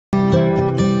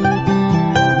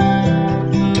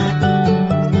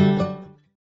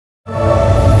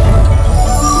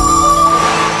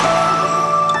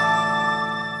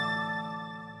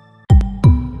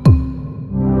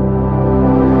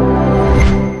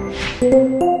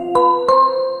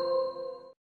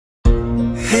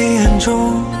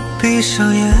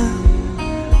上眼，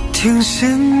听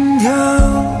心跳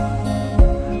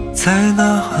在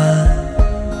呐喊，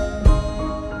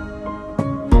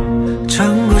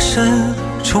转过身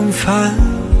重返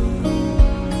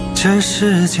这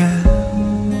世界。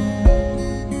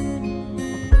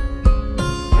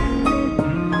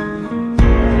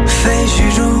废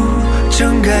墟中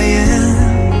睁开眼，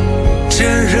这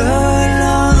热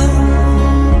浪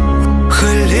和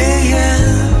烈焰，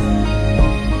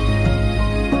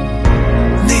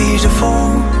逆着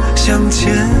风向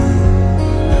前，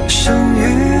生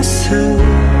与死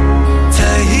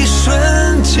在一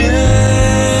瞬间。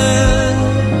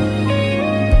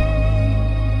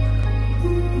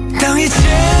当一切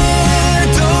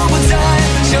都不再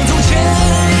像从前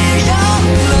一样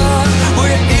了，我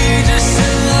愿一直深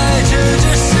爱着这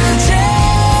世界。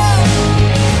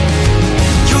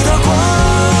有道光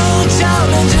照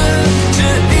亮着这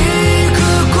一颗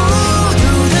孤独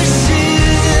的心，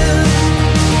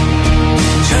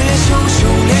穿越熊熊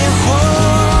烈火，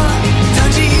当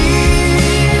记忆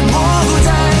模糊在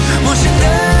陌生的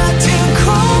天空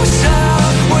上，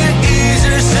我愿一直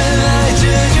深爱着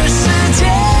这世界。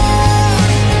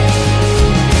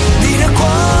你的光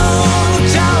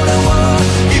照亮我，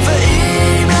一分一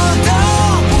秒都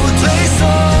不退缩，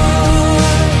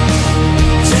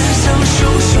站上熊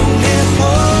熊烈火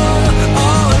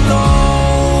all alone。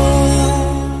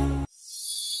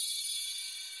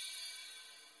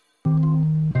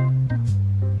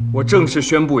我正式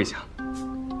宣布一下，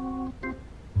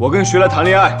我跟徐来谈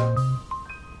恋爱，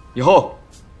以后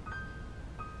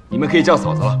你们可以叫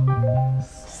嫂子了。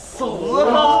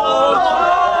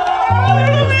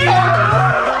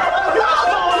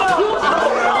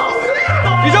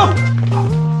立正，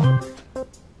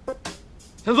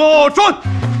向左转，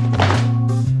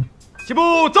起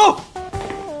步走。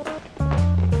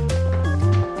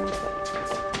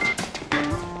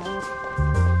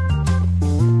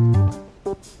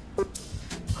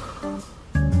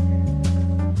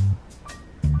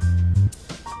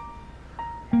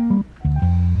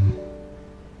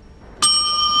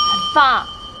爸，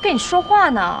跟你说话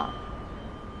呢。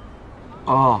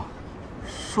哦，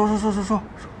说。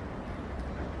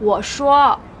我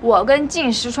说我跟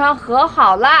靳时川和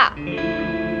好啦。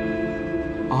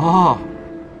哦，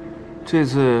这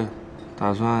次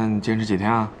打算坚持几天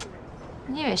啊？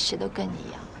你以为谁都跟你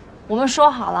一样？我们说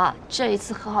好了，这一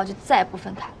次和好就再也不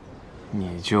分开。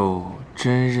你就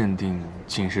真认定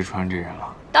靳时川这人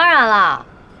了？当然啦，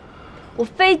我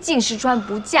非靳时川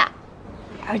不嫁，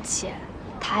而且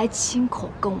他还亲口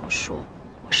跟我说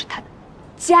我是他的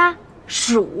家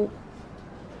属。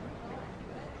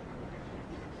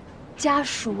家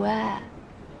属哎，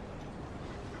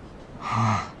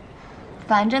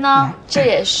反正呢，这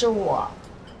也是我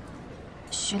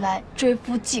徐来追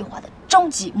夫计划的终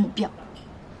极目标。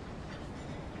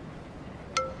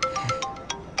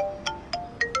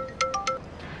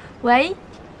喂，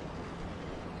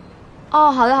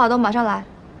哦，好的，我马上来。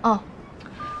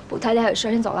补太太还有事，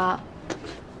先走了，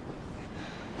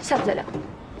下次再聊。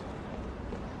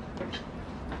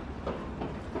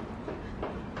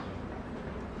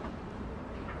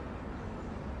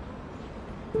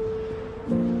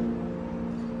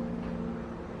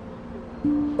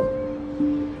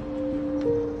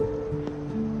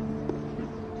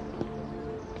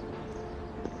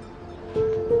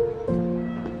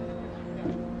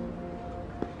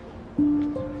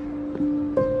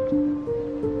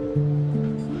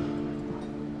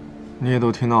你也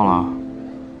都听到了，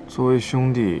作为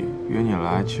兄弟约你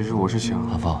来，其实我是想……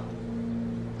阿峰，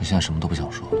我现在什么都不想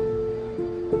说了。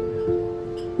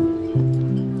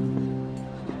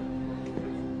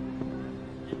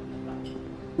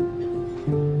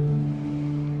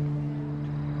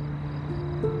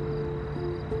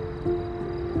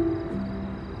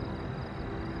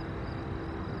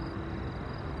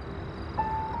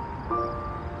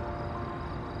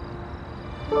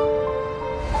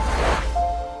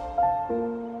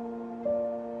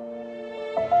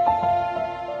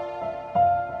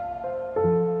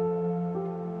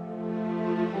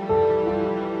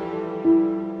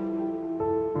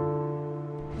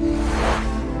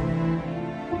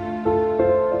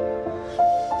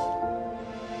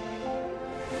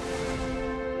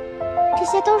这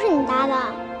些都是你搭的？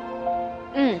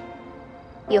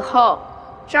以后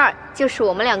这儿就是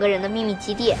我们2个人的秘密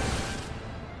基地。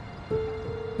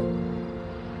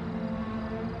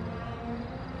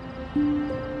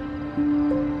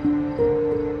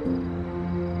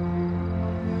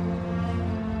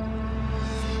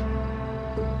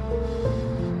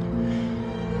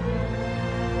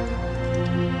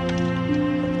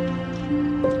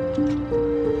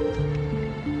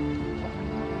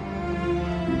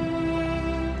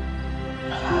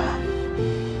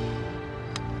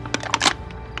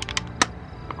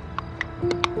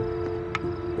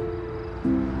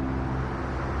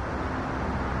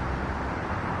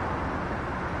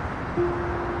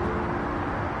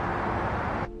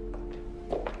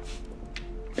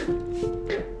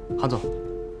韩总，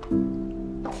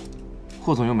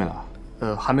霍总又没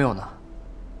来？还没有呢。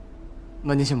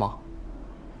那您先忙。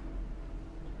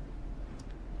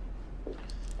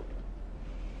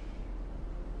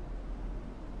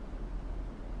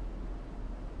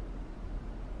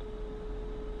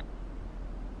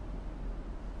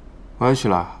喂，徐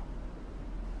来，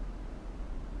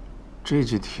这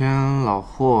几天老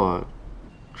霍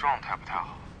状态不太好，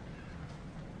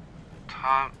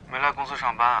他没来公司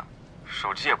上班，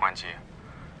手机也关机，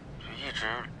就一直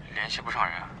联系不上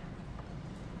人。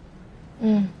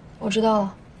我知道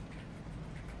了。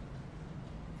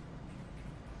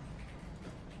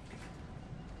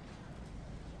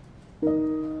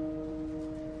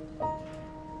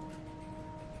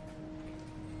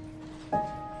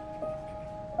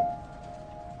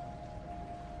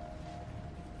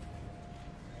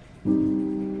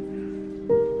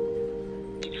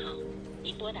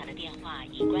您拨打的电话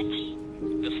已关机。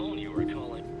The phone you are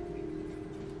calling.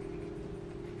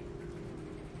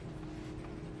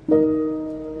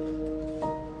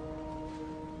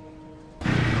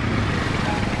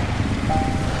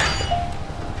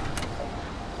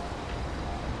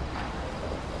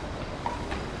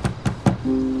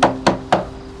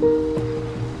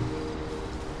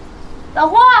 老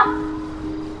霍，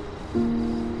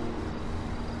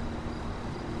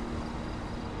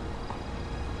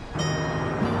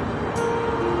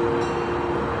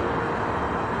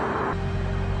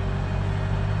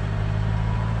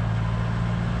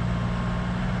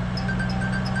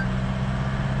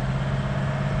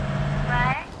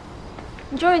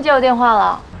你终于接我电话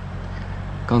了。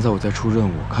刚才我在出任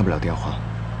务，看不了电话，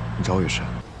你找我有事？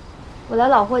我来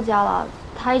老霍家了，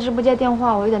他一直不接电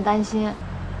话，我有点担心。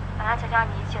本来想叫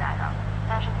你一起来的，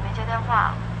但是你没接电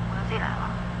话，我就自己来了。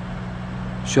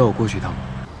需要我过去一趟吗？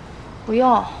不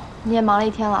用，你也忙了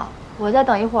一天了，我再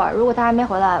等一会儿，如果他还没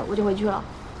回来，我就回去了。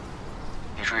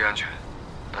你注意安全，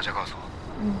大家告诉我。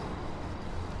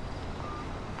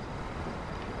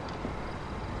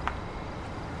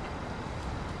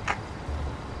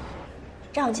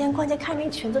让我今天逛街看这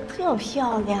裙子特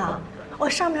漂亮，哇，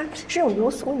上面是有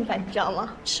流苏女感，你知道吗？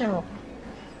是我。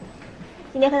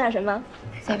今天喝点什么？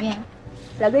随便。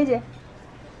老规矩。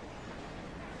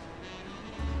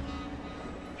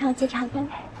看我介绍看。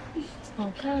好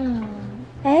看啊！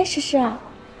哎，诗诗，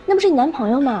那不是你男朋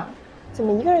友吗？怎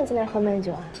么一个人在那喝闷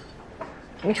酒啊？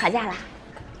你们吵架啦？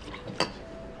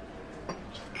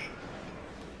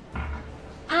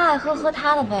他爱喝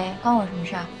他的呗，关我什么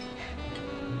事儿？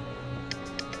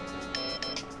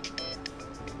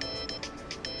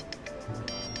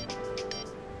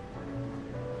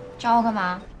找我干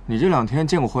嘛？你这2天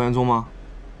见过霍元宗吗？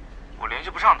我联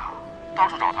系不上他，到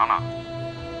处找他呢。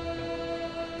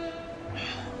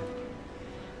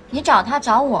你找他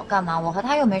找我干嘛？我和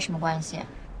他又没什么关系。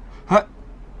哎，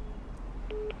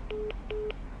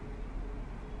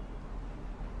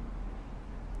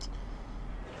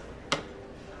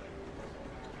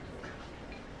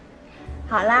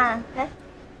好啦，来。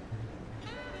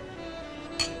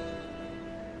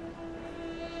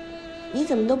你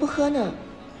怎么都不喝呢？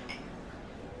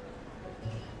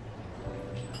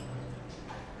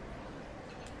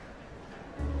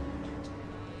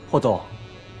霍总，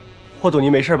霍总，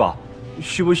您没事吧？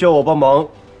需不需要我帮忙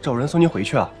找人送您回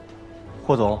去啊？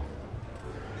霍总，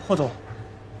霍总，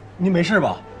您没事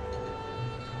吧？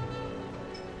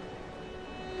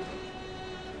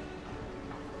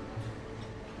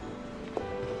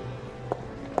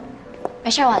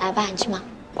没事，我来吧，你去忙。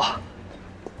啊。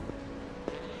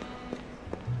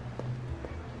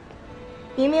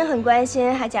明明很关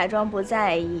心，还假装不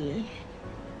在意。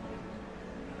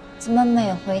怎么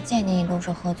每回见你都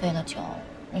是喝醉了酒？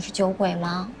你是酒鬼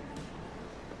吗？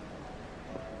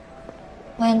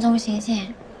霍元宗，醒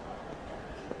醒，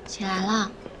起来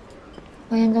了！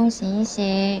霍元宗，醒一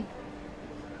醒，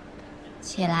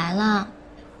起来了！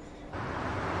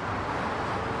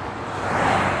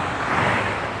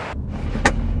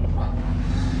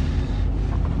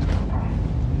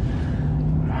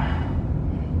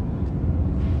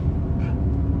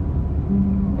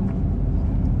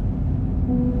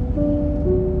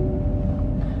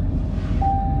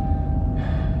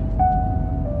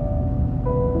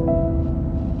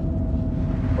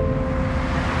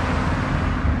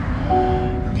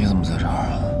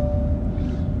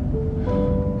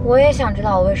我也想知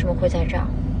道我为什么会在这儿。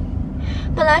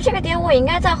本来这个点我应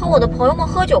该在和我的朋友们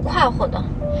喝酒快活的，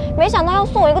没想到要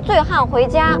送我一个醉汉回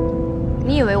家。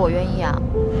你以为我愿意啊？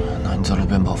那你在路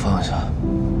边把我放下，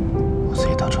我自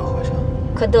己打车回去。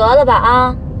可得了吧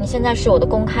啊！你现在是我的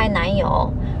公开男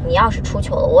友，你要是出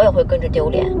糗了，我也会跟着丢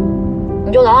脸。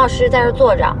你就老老实实在这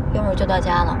坐着，一会儿就到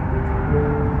家了。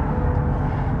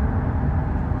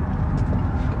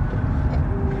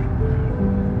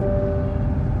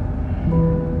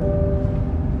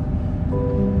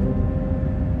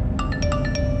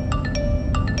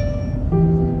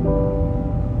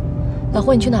老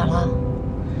霍，你去哪儿了？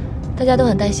大家都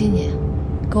很担心你，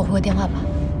给我回个电话吧。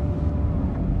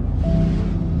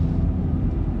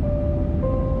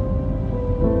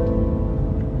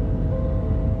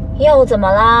又怎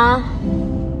么啦？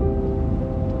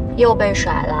又被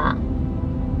甩了？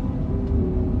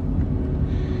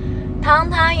堂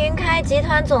堂云开集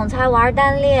团总裁玩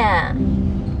单恋，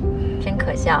真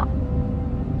可笑。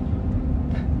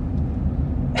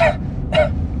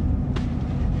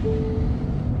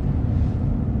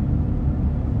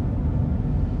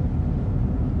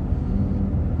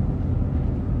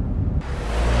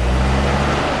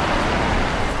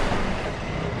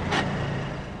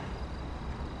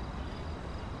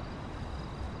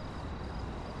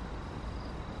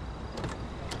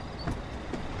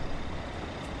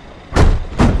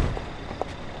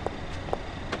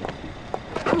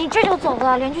你这就走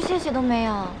了，连句谢谢都没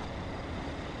有。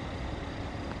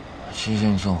谢谢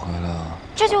你送回来啊。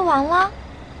这就完了？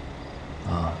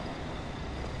啊。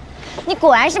你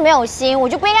果然是没有心，我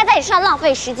就不应该在你身上浪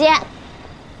费时间。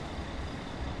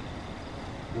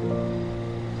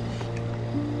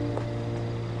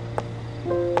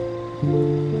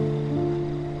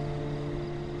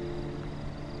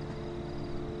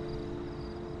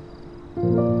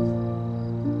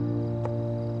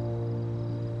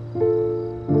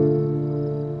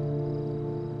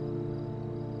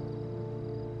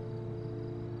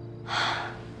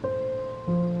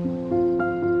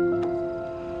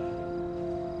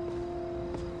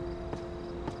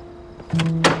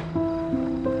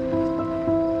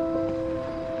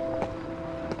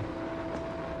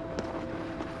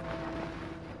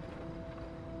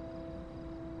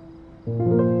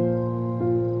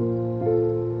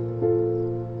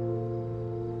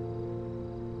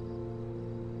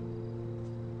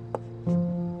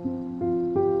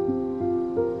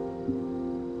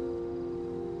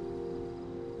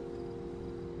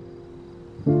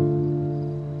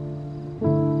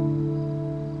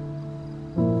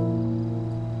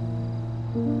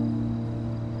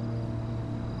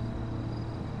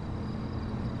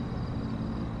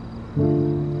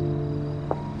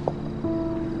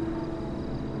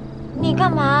你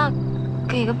干嘛？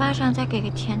给个巴掌再给个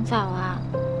甜枣啊？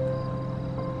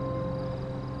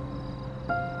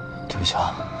对不起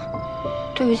啊。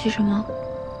对不起什么？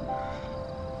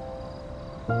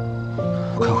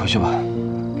快回去吧，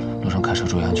路上开车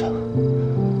注意安全。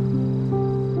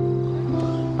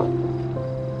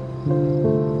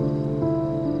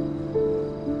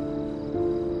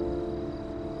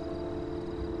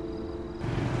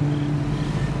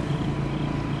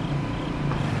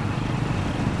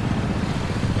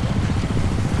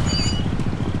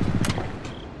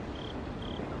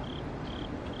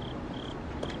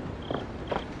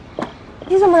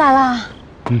你怎么来了？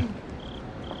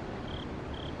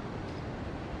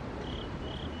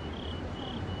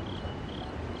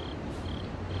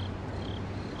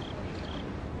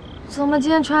怎么今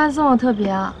天穿得这么特别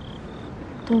啊？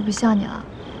都不像你了。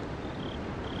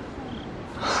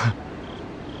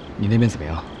你那边怎么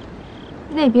样？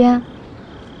那边？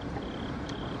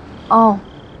哦，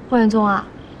霍元宗啊。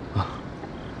啊。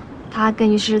他跟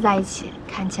于诗在一起，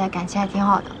看起来感情还挺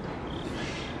好的。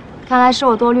看来是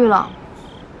我多虑了。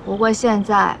不过现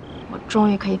在我终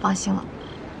于可以放心了。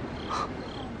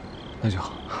那就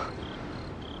好。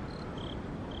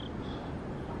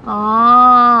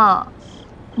哦，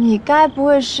你该不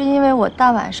会是因为我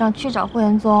大晚上去找霍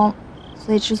元宗，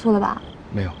所以吃醋了吧？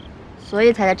没有。所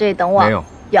以才在这里等我？没有。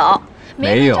有。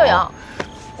明明就有。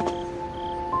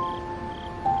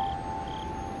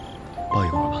抱一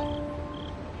会儿吧。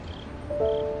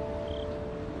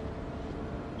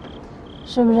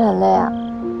是不是很累啊？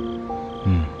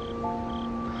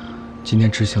今天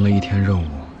执行了一天任务，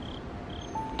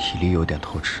体力有点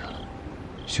透支了，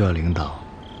需要领导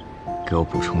给我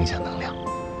补充一下能量。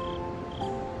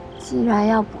既然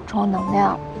要补充能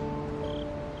量，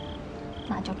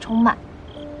那就充满。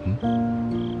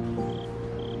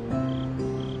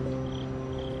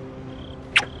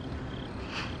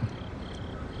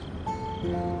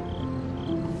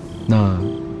那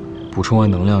补充完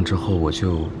能量之后，我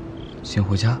就先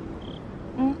回家。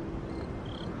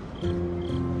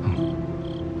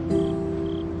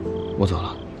我走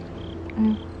了。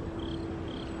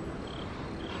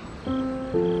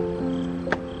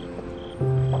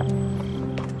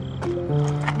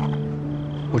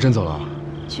我真走了。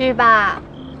去吧，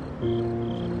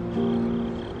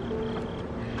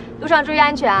路上注意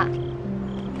安全啊！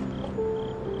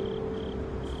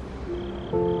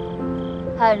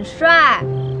很帅。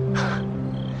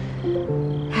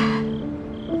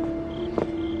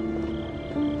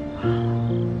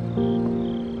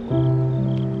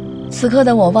此刻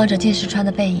的我望着靳时川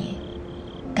的背影，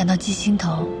感到既心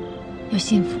疼又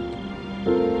幸福。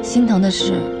心疼的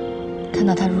是看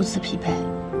到他如此疲惫，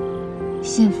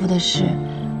幸福的是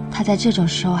他在这种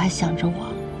时候还想着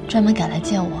我，专门赶来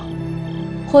见我。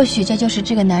或许这就是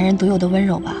这个男人独有的温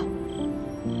柔吧，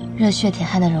热血铁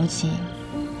汉的柔情，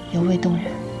尤为动人。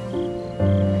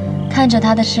看着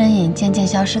他的身影渐渐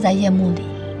消失在夜幕里，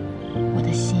我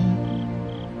的心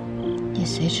也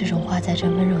随之融化在这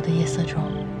温柔的夜色中。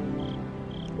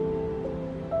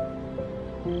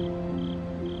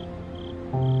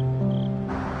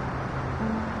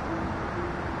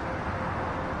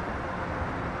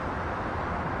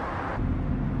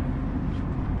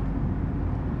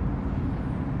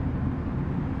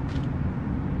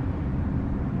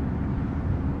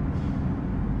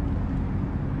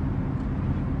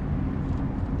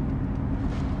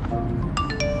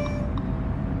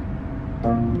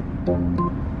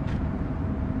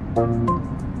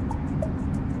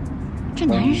这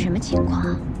男人什么情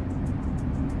况？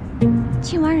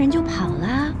亲完人就跑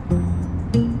了？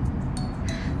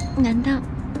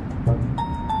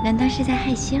难道是在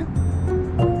害羞？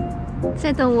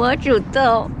在等我主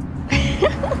动？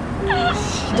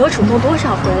你都主动多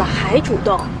少回了，还主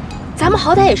动？咱们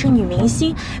好歹也是女明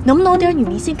星，能不能有点女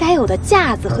明星该有的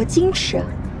架子和矜持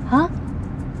啊？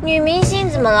女明星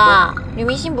怎么了？女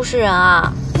明星不是人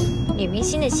啊！女明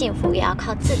星的幸福也要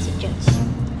靠自己争取。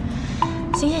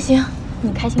行，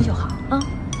你开心就好啊。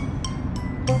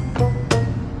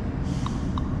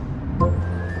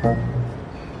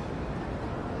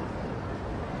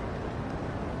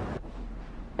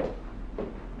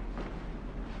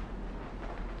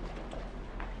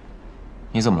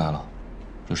你怎么来了？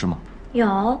有事吗？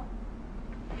有，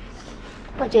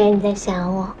我觉得你在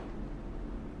想我。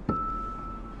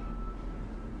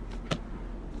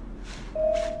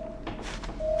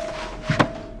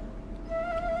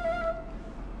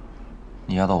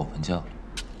你压到我盆架。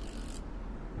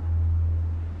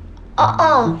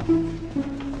哦，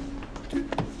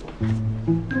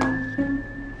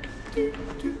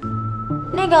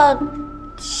那个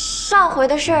上回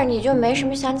的事儿，你就没什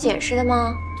么想解释的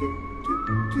吗？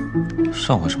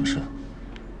上回什么事？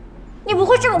你不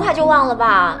会这么快就忘了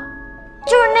吧？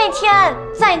就是那天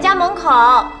在你家门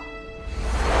口，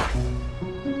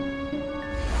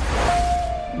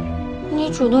你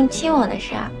主动亲我的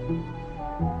事儿。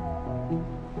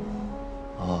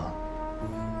哦，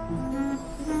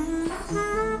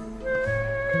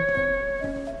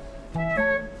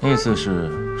那次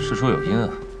是事出有因啊，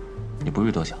你不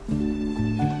必多想。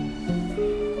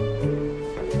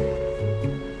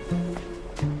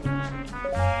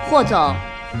霍总，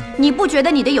你不觉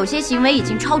得你的有些行为已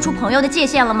经超出朋友的界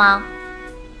限了吗？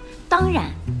当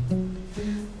然，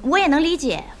我也能理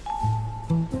解。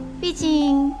毕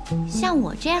竟像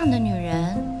我这样的女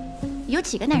人，有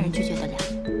几个男人拒绝得了？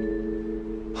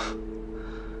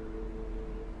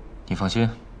你放心，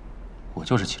我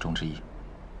就是其中之一。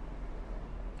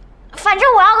反正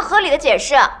我要个合理的解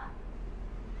释。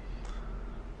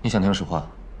你想听实话？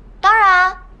当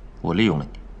然。我利用了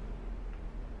你。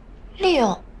利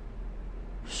用？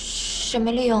什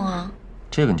么利用啊？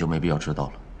这个你就没必要知道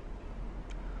了。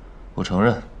我承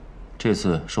认，这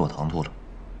次是我唐突了。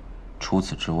除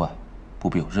此之外，不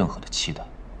必有任何的期待。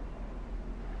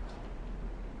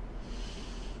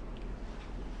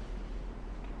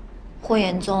霍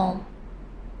元宗，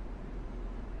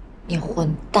你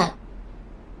混蛋！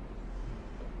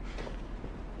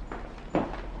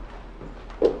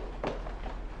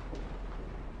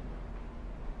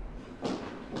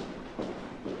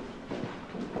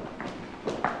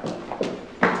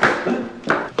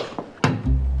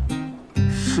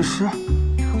诗，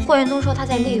霍元宗说他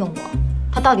在利用我，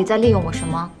他到底在利用我什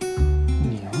么？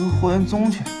你问霍元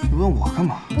宗去，你问我干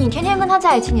嘛？你天天跟他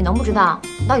在一起，你能不知道？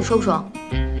你到底说不说？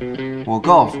我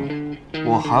告诉你，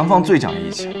我韩放最讲义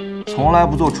气，从来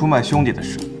不做出卖兄弟的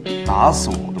事，打死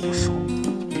我都不说。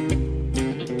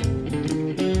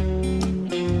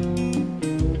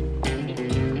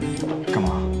干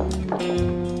嘛？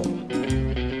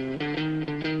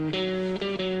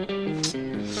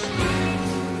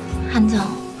韩总，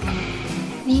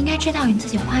你应该知道你自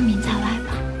己花名在外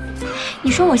吧？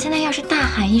你说我现在要是大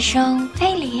喊一声“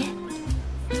非礼”，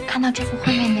看到这幅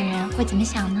画面的人会怎么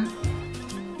想呢？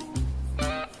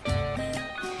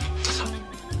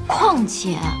况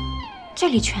且，这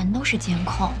里全都是监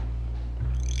控。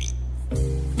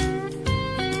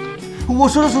我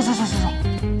说，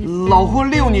老霍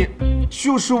利用你，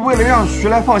就是为了让徐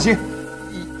来放心，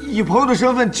以朋友的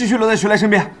身份继续留在徐来身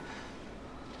边。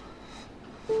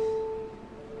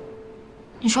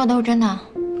你说的都是真的？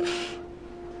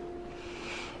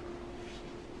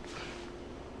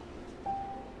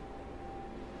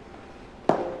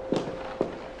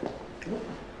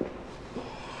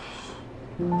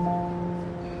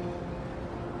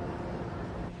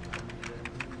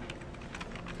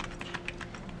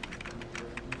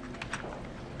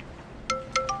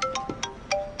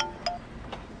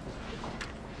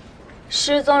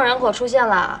失踪人口出现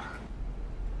了。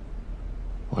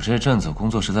我这阵子工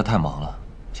作实在太忙了，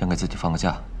想给自己放个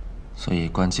假，所以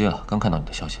关机了。刚看到你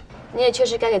的消息。你也确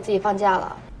实该给自己放假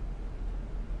了。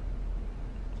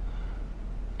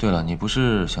对了，你不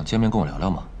是想见面跟我聊聊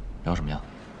吗？聊什么呀？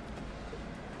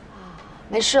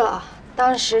没事了，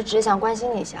当时只是想关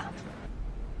心你一下。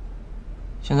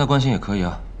现在关心也可以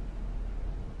啊。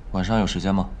晚上有时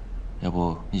间吗？要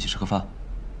不一起吃个饭？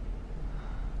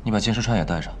你把靳时川也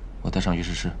带上，我带上于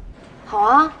诗诗。好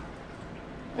啊，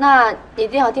那你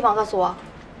定好地方告诉我。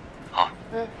好。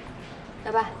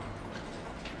拜拜。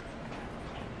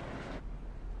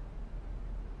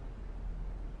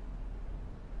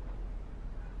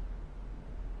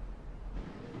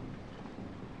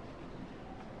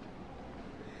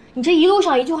你这一路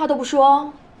上一句话都不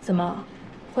说，怎么？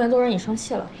霍元宗让你生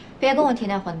气了？别跟我提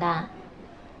那混蛋。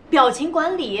表情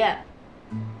管理。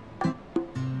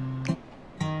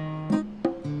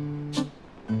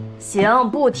行，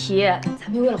不提。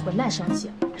咱别为了混蛋生气，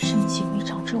生气容易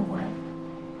长皱纹。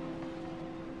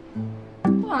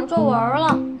不长皱纹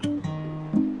了。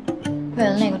为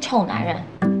了那个臭男人，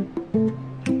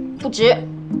不值。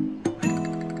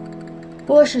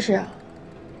不过试试，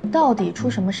到底出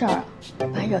什么事儿啊？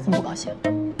把你惹这么不高兴？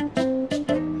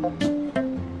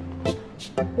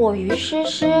我于诗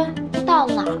诗到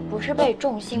哪不是被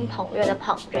众星捧月的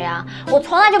捧着呀？我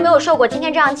从来就没有受过今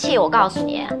天这样气。我告诉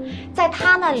你，在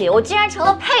他那里，我竟然成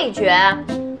了配角。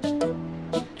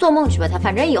做梦去吧他，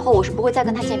反正以后我是不会再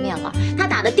跟他见面了。他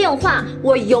打的电话，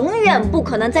我永远不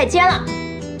可能再接了。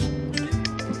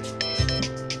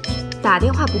打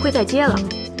电话不会再接了。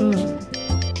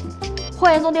霍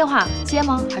元宗电话接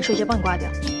吗？还是直接帮你挂掉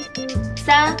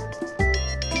？3、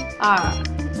2、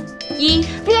1，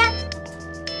别！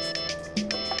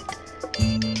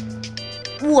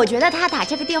我觉得他打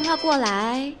这个电话过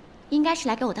来，应该是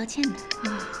来给我道歉的。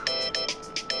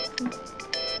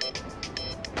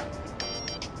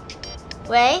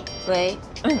喂，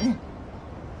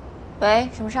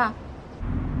什么事儿？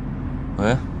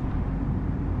喂，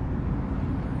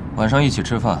晚上一起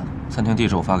吃饭，餐厅地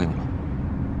址我发给你了。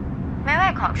没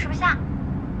胃口，吃不下。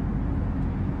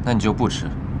那你就不吃，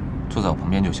坐在我旁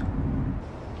边就行。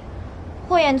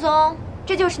霍元宗，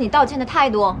这就是你道歉的态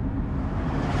度？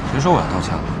谁说我要道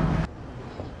歉了？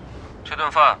这顿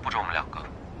饭不止我们2个，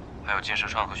还有靳时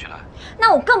川和徐来。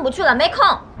那我更不去了，没空。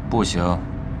不行，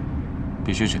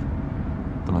必须去，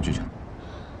不能拒绝。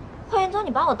霍元宗，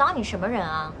你把我当你什么人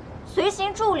啊？随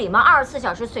行助理吗？24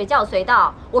小时随叫随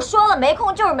到。我说了，没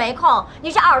空就是没空。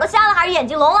你是耳朵瞎了还是眼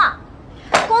睛聋了？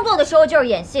工作的时候就是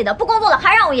演戏的，不工作了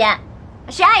还让我演，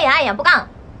谁爱演爱演，不干了。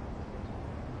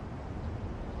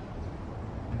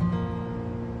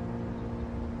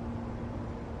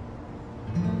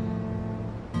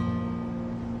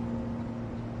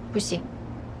不行，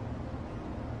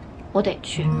我得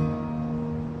去。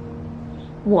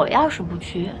我要是不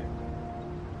去，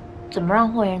怎么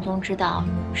让霍元宗知道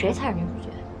谁才是女主角？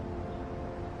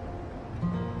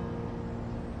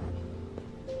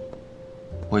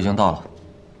我已经到了。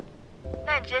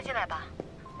那你直接进来吧，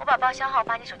我把报箱号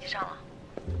发你手机上了。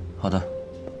好的。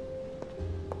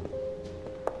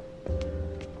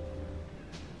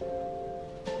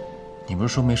你不是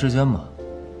说没时间吗？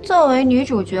作为女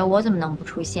主角，我怎么能不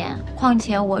出现？况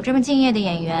且我这么敬业的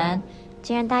演员，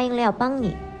既然答应了要帮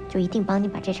你，就一定帮你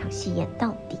把这场戏演到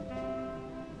底。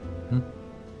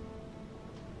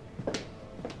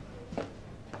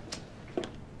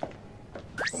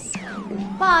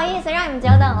不好意思，让你们久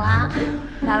等了。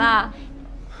来了。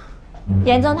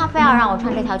严宗他非要让我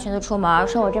穿这条裙子出门，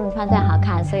说我这么穿最好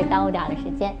看，所以耽误点了时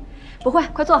间。不会，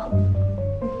快坐。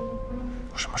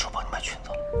我什么时候帮你买裙子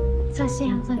了？做西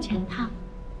洋做全套。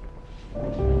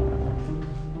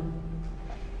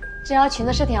这条裙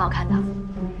子是挺好看的。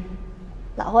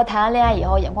老霍谈了恋爱以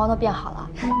后，眼光都变好了。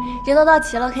人都到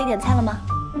齐了，可以点菜了吗？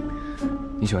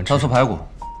你喜欢吃糖醋排骨、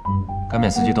干煸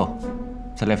四季豆，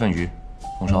再来份鱼，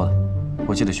红烧的。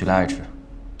我记得徐来爱吃。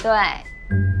对，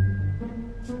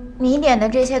你点的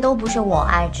这些都不是我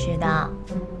爱吃的，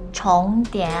重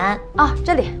点啊，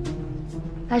这里，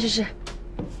来试试。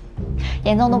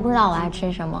严总都不知道我爱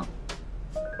吃什么。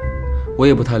我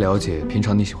也不太了解平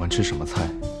常你喜欢吃什么菜，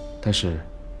但是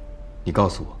你告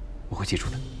诉我，我会记住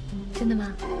的。真的吗？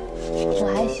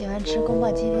我还喜欢吃宫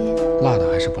保鸡丁。辣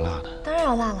的还是不辣的？当然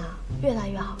要辣了，越辣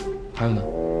越好。还有呢？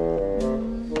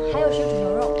还有水煮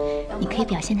牛肉。你可以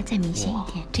表现得再明显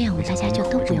一点，这样我们大家就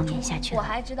都不用演下去了。我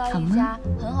还知道一家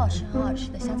很好吃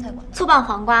的湘菜馆。醋拌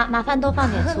黄瓜，麻烦多放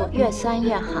点醋，越酸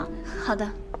越好。好的。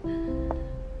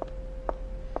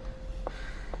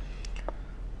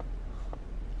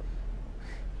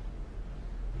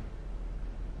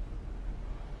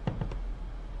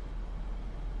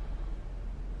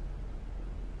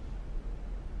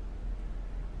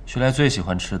徐来最喜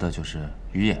欢吃的就是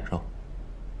鱼眼肉。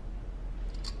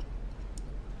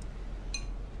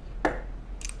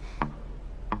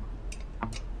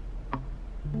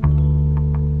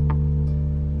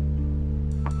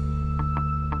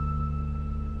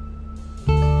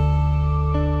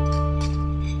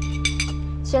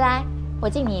徐来，我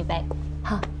敬你一杯。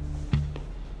好。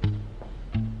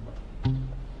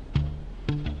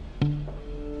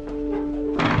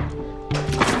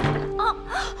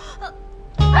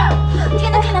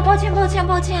天哪，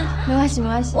抱歉。没关系，没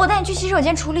关系。我带你去洗手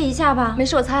间处理一下吧。没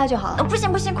事，我擦下就好了。不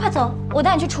行，快走，我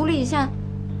带你去处理一下。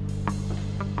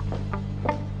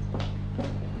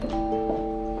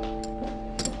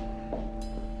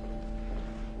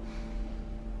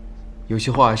有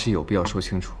些话还是有必要说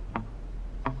清楚。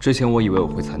之前我以为我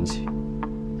会残疾，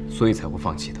所以才会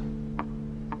放弃的。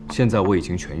现在我已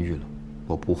经痊愈了，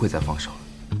我不会再放手了。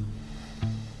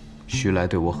徐来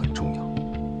对我很重要，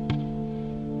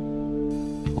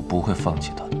我不会放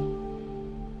弃他的。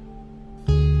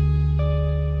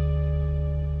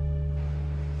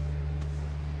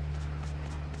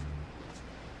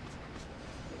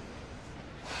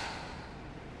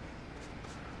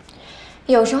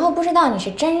有时候不知道你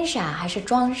是真傻还是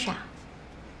装傻。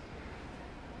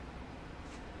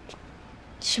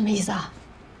什么意思啊？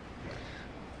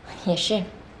也是，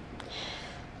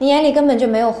你眼里根本就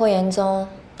没有霍延宗，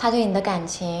他对你的感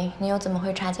情，你又怎么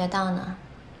会察觉到呢？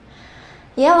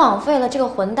也枉费了这个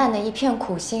混蛋的一片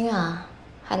苦心啊，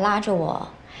还拉着我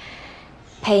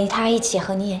陪他一起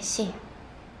和你演戏。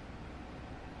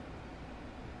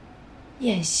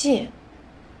演戏？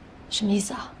什么意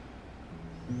思啊？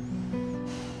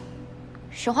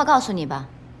实话告诉你吧，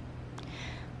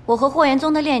我和霍延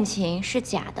宗的恋情是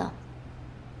假的，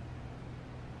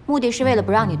目的是为了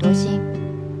不让你多心，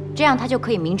这样他就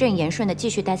可以名正言顺地继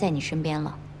续待在你身边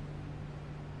了。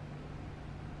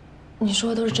你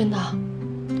说的都是真的？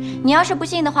你要是不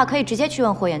信的话，可以直接去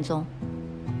问霍延宗。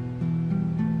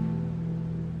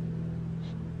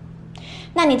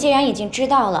那你既然已经知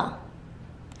道了，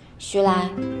徐来，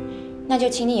那就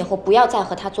请你以后不要再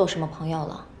和他做什么朋友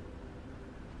了。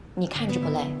你看着不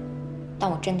累，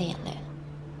但我真的眼累了。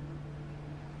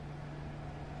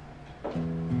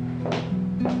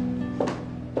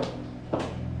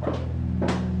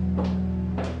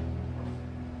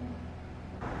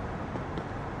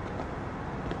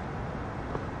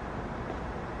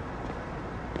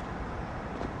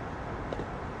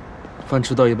饭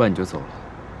吃到一半你就走了，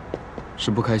是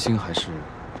不开心还是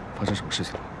发生什么事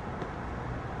情了？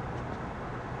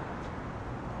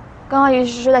刚刚于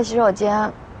诗诗在洗手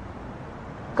间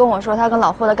跟我说，他跟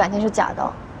老霍的感情是假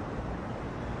的，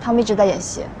他们一直在演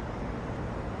戏。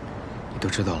你都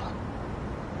知道了？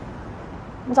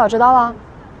你早知道了。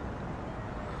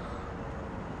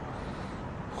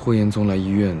霍延宗来医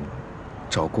院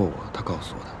找过我，他告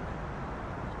诉我的。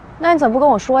那你怎么不跟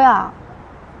我说呀？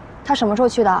他什么时候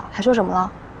去的？还说什么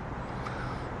了？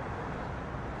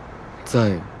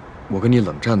在我跟你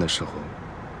冷战的时候，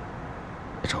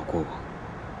也找过我，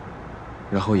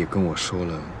然后也跟我说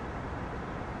了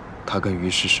他跟于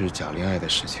诗诗假恋爱的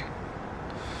事情。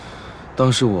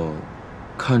当时我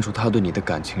看出他对你的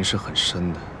感情是很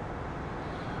深的。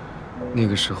那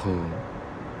个时候，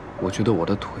我觉得我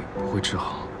的腿不会治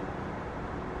好，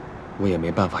我也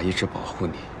没办法一直保护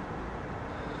你。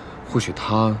或许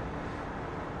他，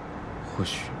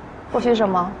或许什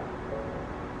么？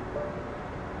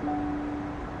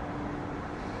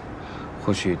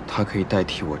或许他可以代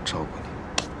替我照顾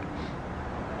你。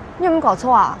你有没有搞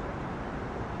错啊？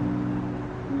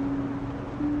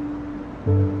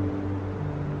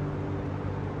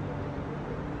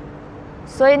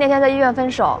所以那天在医院分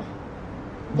手，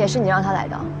也是你让他来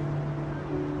的。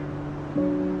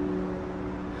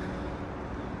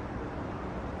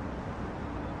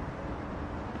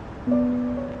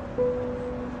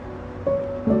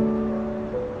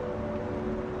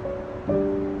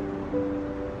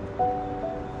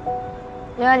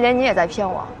原来连你也在骗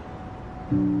我。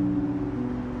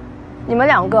你们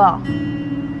两个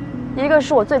一个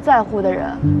是我最在乎的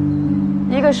人，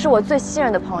一个是我最信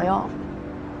任的朋友，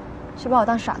却把我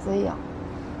当傻子一样。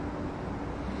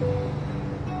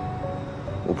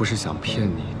我不是想骗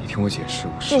你，你听我解释。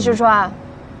靳时川，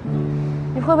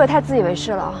你会不会太自以为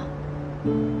是了？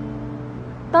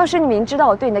当时你明知道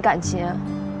我对你的感情，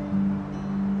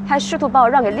还试图把我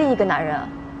让给另一个男人，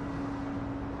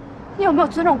你有没有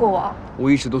尊重过我？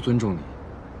我一直都尊重你。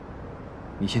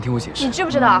你先听我解释。你知不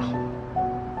知道，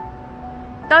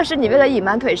当时你为了隐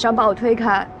瞒腿伤把我推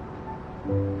开，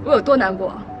我有多难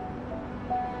过？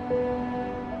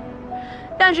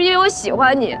但是因为我喜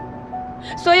欢你，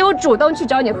所以我主动去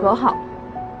找你和好。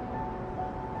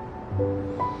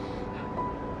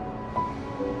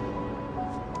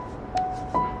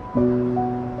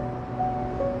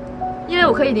因为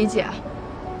我可以理解，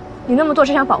你那么做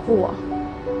是想保护我。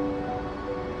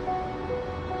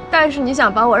但是你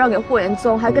想把我让给霍元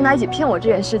宗，还跟他一起骗我这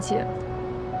件事情，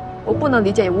我不能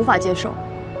理解，也无法接受。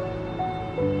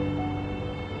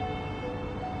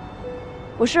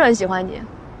我是很喜欢你，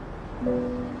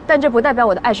但这不代表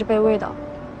我的爱是卑微的，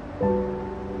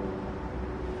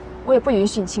我也不允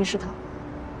许你轻视他。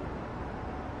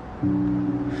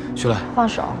徐来，放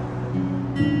手，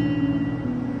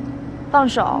放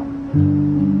手，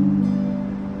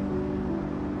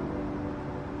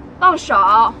放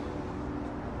手！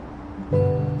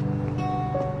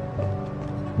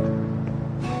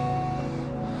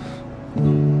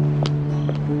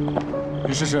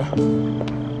于诗诗，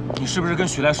你是不是跟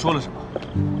徐来说了什么？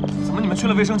怎么你们去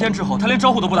了卫生间之后，他连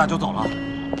招呼都不打就走了？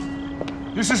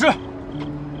于诗诗，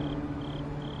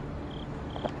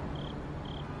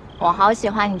我好喜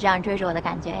欢你这样追着我的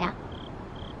感觉呀！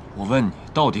我问你，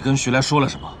到底跟徐来说了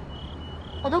什么？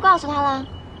我都告诉他了。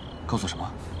告诉什么？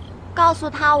告诉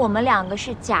他我们两个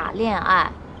是假恋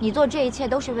爱，你做这一切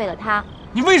都是为了他。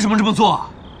你为什么这么做？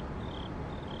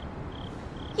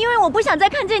因为我不想再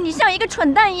看见你像一个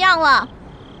蠢蛋一样了。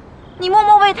你默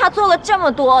默为他做了这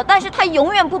么多，但是他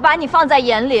永远不把你放在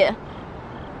眼里。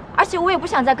而且我也不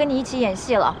想再跟你一起演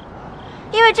戏了，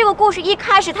因为这个故事一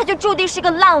开始他就注定是个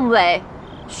烂尾。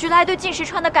徐来对靳时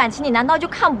川的感情，你难道就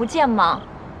看不见吗？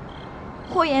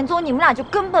霍元宗，你们俩就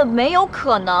根本没有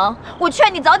可能。我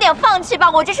劝你早点放弃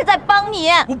吧，我这是在帮你。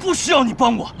我不需要你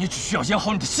帮我，你只需要演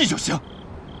好你的戏就行。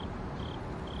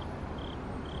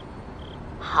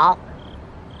好，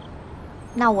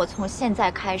那我从现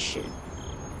在开始，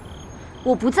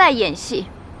我不再演戏，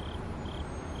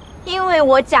因为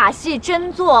我假戏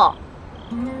真做。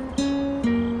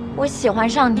我喜欢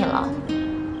上你了。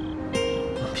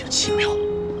莫名其妙。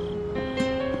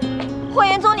霍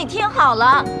元宗，你听好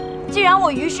了，既然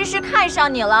我于诗诗看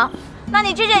上你了，那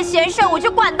你这件闲事我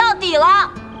就管到底了。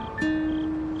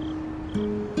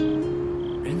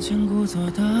人间故作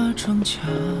的逞强，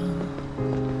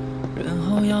然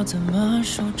后要怎么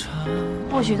收场？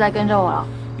不许再跟着我了。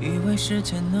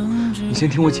你先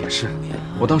听我解释，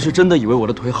我当时真的以为我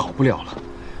的腿好不了了，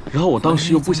然后我当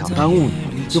时又不想耽误你，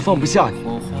又放不下你。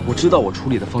我知道我处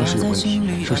理的方式有问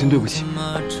题，首先对不起。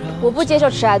我不接受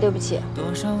迟来对不起，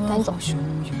赶紧走。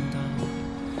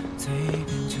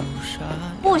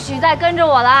不许再跟着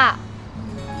我啦！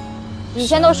以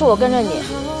前都是我跟着你，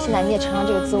现在你也尝尝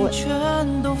这个滋味。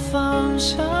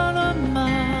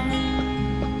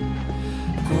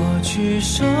过去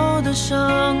受的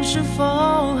伤是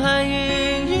否还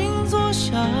隐隐作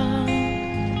响？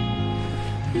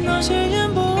那些言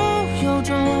不由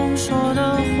衷说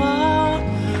的话，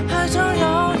还想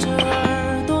绕着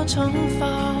耳朵惩罚。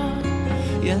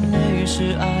眼泪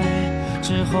是爱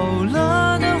之后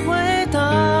了的回答。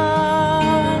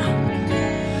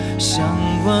想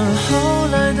问后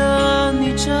来的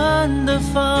你真的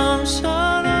放下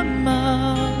了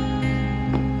吗？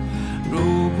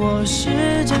如果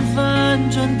时间反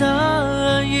转，答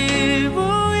案一不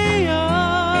一样？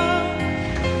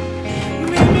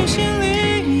明明心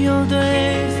里有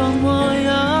对方模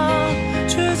样，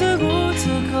却自顾自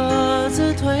各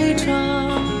自退场。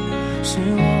是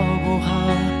我不好，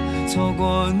错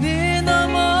过你那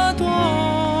么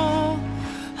多，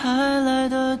还来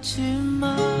得及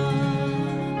吗？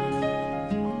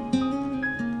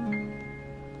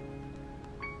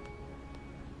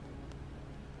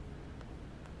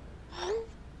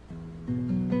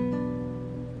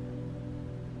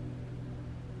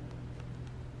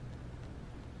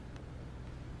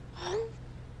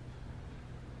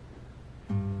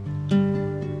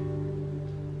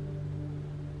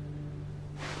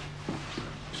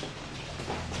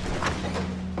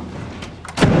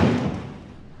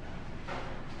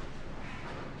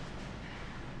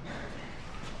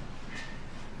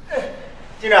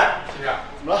进来，进来，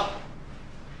怎么了？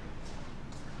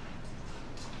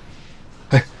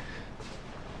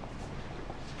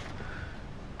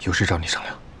有事找你商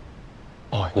量。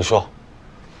哦，你说。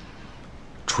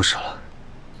出事了。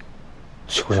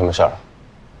出什么事儿？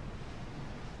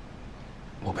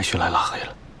我被徐来拉黑了。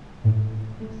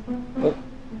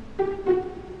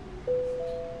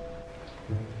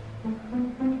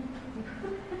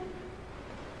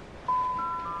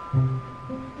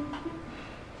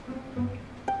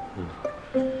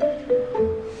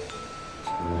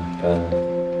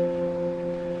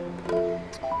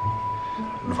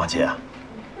陆芳姐啊，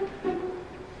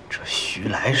这徐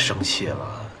来生气了，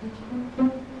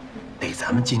得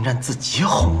咱们进站自己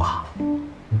哄啊，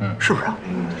是不是啊？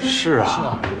是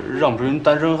啊，让别人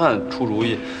单身汉出主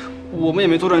意，我们也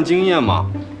没作战经验嘛。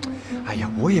哎呀，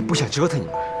我也不想折腾你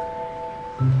们。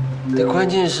那关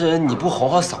键是你不哄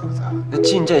好嫂子，那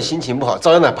进站心情不好，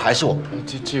照样得排斥我们。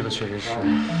这个确实是，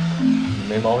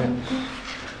没毛病。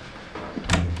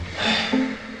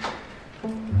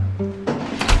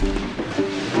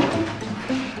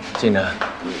进站，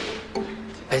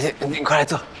哎，你快来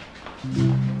坐，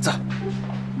坐。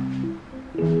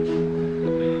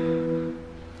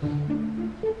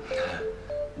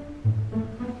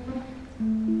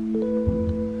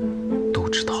都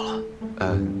知道了。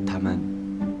他们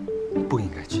不应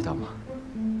该知道吗？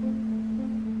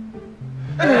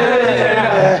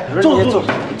坐，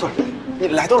你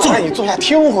来都来了，你坐下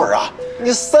听会儿啊。你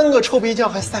3个臭皮匠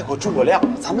还赛过诸葛亮，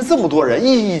咱们这么多人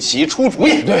一起出主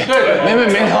意。对，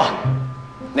没错。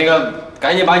那个，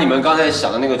赶紧把你们刚才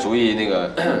想的那个主意，那个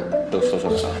都说出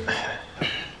来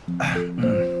啊。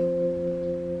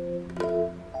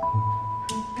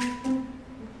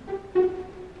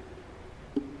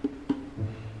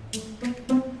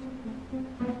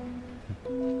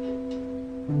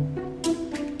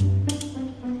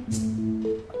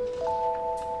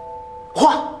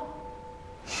花，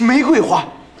玫瑰花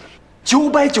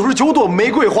，999朵玫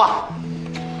瑰花。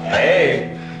哎，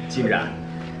竟然，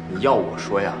你要我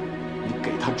说呀，你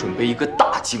给他准备一个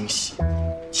大惊喜，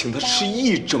请他吃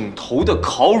1整头的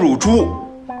烤乳猪。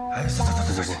哎，走，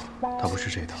他不是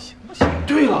这套。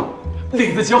对了，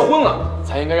李子结婚了，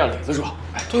才应该让李子说。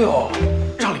哎，对哦，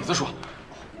让李子说。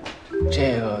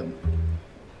这个，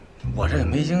我这也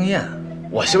没经验，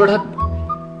我媳妇她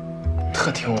特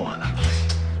听我的。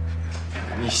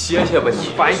你歇歇吧，你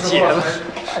白姐了。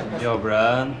要不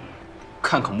然，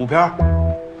看恐怖片，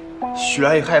徐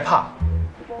来一害怕，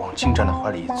往进站的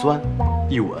怀里一钻，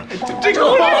一吻。这个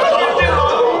好，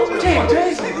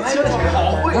这个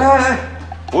好会。哎，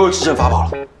我有制胜法宝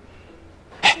了。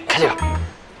哎，看这个。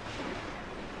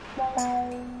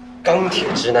钢铁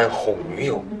直男哄女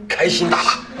友，开心大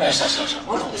法。哎，什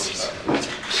么东西？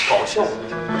搞笑。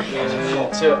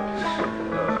这。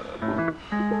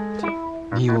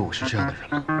你以为我是这样的人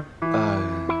吗？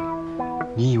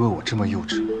你以为我这么幼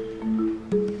稚吗？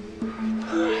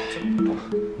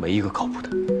没一个靠谱的。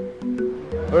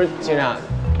不是，竟然，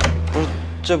不是，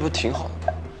这不挺好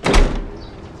的吗？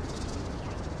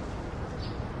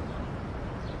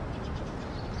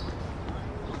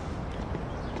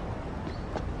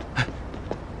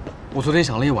我昨天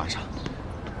想了一晚上，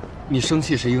你生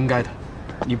气是应该的，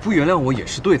你不原谅我也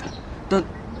是对的，但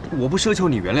我不奢求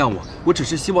你原谅我，我只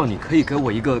是希望你可以给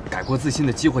我一个改过自新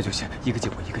的机会就行，一个机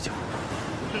会。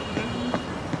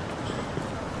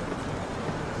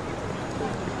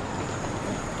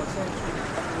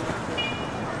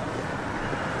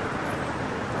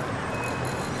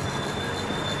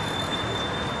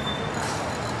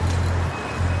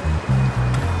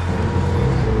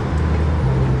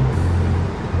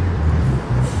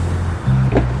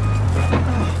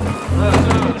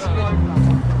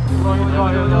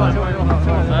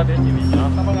别紧张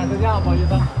啊，他们赶车架，不好意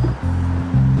思。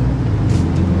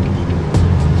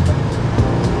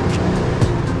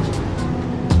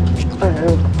哎，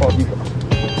不好意思。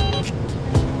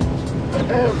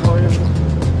哎，不好意思。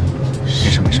没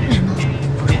事，不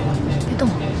说了。别动。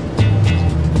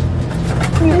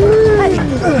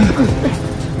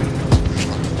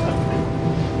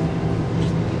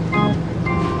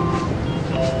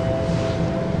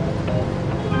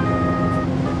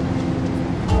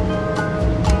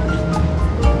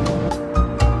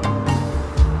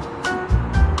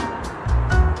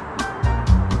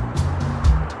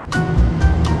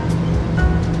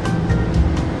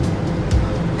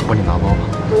帮你拿包吧。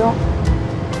不用。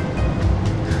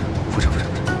扶着。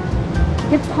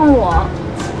别碰我。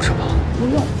扶着吧。不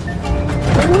用。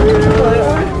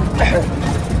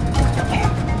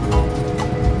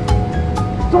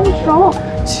松手。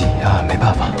挤呀，没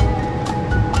办法。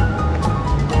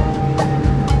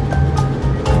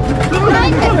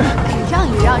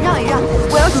让一让，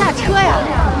我要下车呀！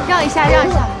让一下。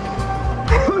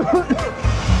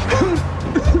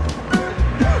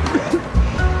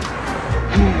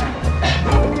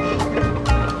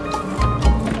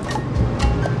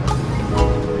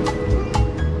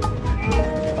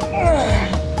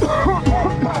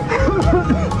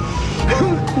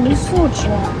么素质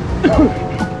啊！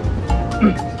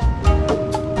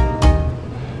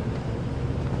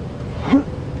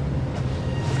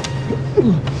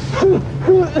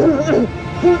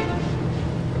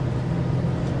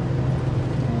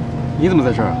你怎么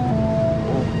在这儿啊？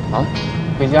啊，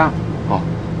回家。哦，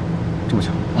这么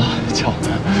巧啊，巧，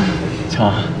巧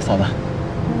啊，嫂子。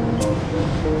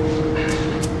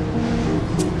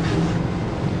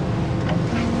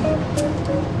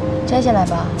摘下来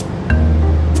吧。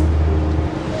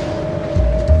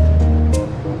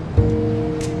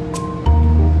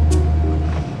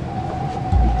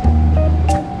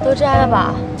都摘了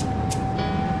吧。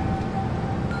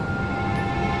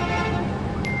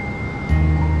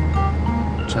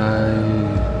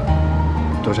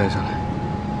都摘下来。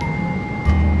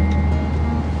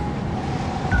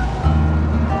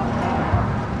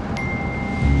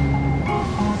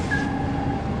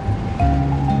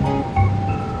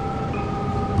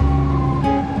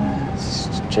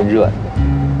真热呀！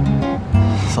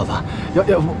嫂子，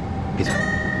要不闭嘴。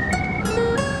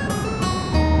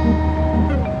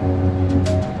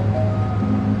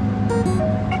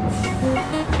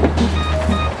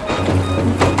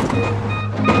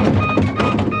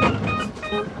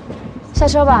下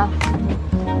车吧。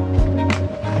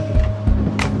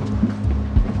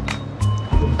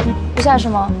不下是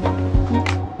吗？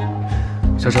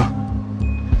下车。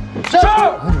是。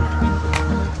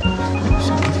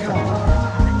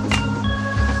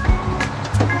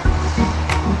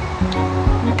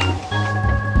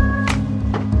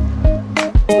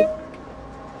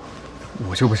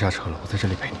我就不下车了，我在这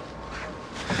里陪你。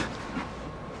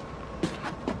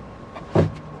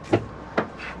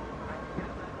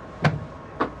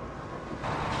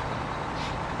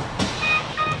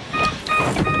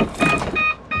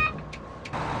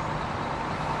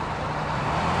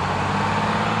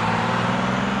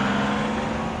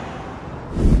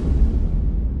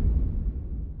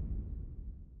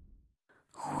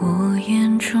火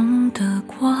焰中的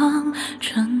光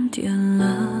沉淀了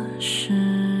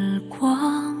时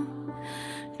光，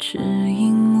指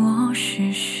引我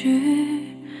徐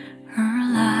徐而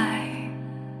来，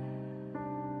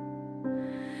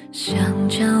像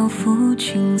教父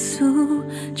倾诉，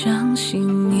将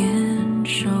信念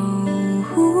守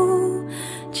护，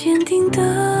坚定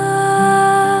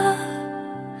的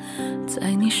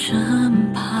在你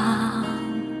身旁。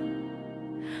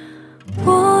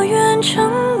我愿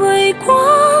成为光，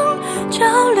照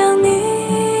亮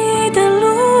你的路，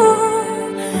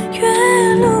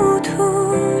越路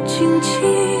途荆棘，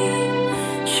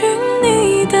寻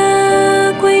你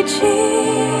的轨迹。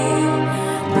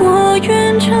我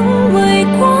愿成为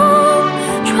光，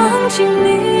闯进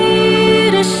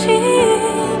你的心，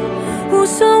无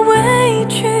所